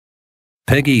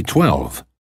Peggy 12.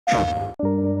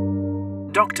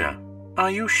 Doctor,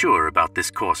 are you sure about this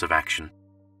course of action?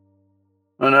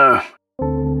 I know.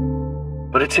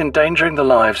 But it's endangering the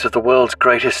lives of the world's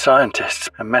greatest scientists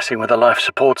and messing with the life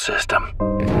support system.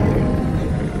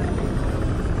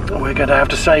 We're going to have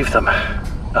to save them.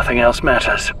 Nothing else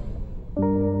matters.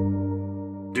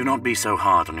 Do not be so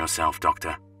hard on yourself,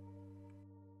 Doctor.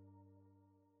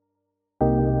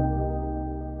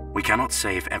 We cannot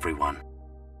save everyone.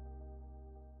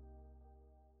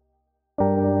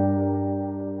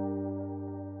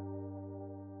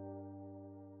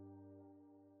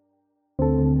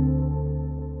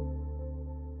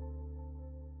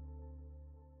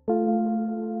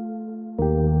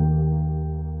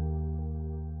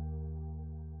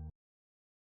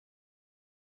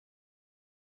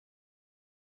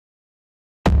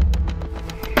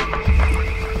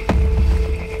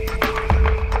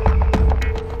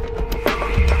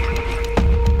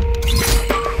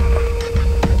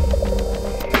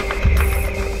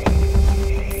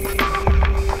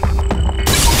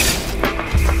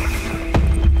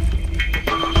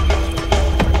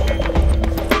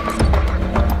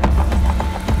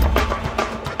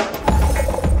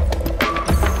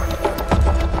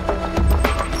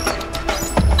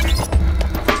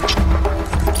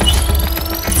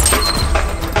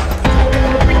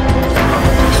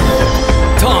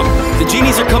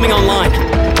 Coming online.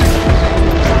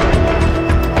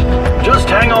 Just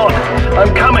hang on.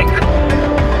 I'm coming.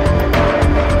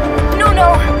 No,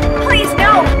 no. Please,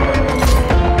 no.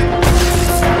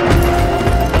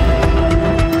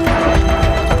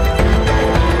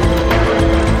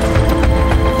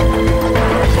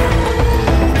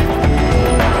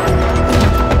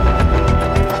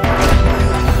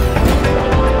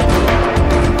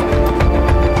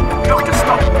 Doctor,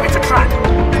 stop. It's a trap.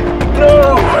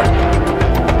 No!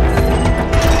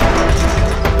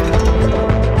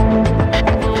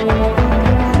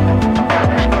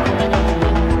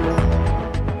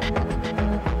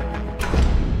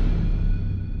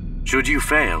 Should you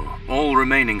fail, all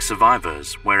remaining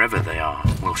survivors, wherever they are,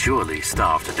 will surely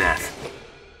starve to death.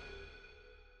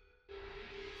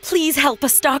 Please help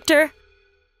us, Doctor.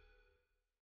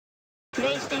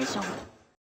 PlayStation